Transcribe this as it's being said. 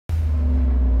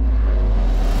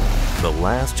the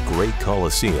last great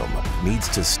Coliseum needs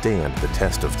to stand the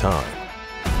test of time.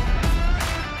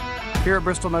 Here at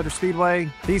Bristol Motor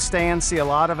Speedway, these stands see a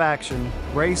lot of action: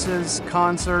 races,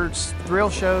 concerts, thrill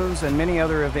shows, and many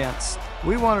other events.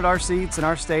 We wanted our seats in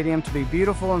our stadium to be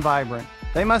beautiful and vibrant.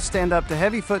 They must stand up to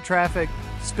heavy foot traffic,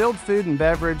 spilled food and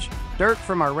beverage, dirt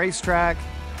from our racetrack,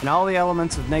 and all the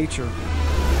elements of nature.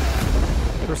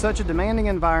 For such a demanding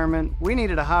environment, we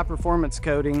needed a high-performance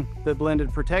coating that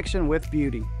blended protection with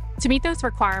beauty. To meet those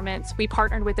requirements, we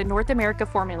partnered with the North America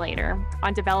formulator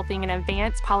on developing an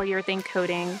advanced polyurethane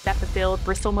coating that fulfilled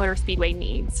Bristol Motor Speedway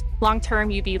needs: long-term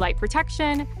UV light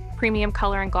protection, premium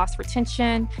color and gloss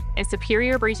retention, and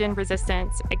superior abrasion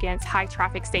resistance against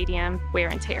high-traffic stadium wear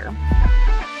and tear.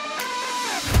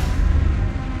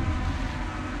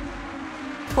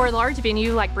 For a large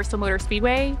venue like Bristol Motor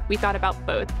Speedway, we thought about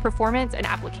both performance and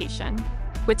application.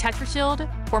 With Tetrashield,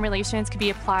 formulations could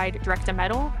be applied direct to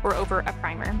metal or over a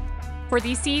primer. For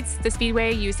these seats, the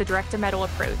Speedway used a direct to metal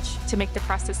approach to make the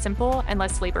process simple and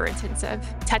less labor intensive.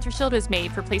 Tetrashield was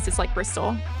made for places like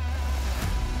Bristol.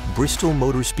 Bristol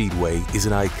Motor Speedway is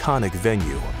an iconic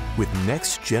venue with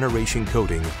next generation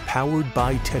coating powered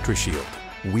by Tetrashield.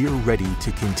 We're ready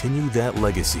to continue that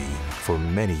legacy for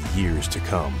many years to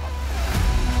come.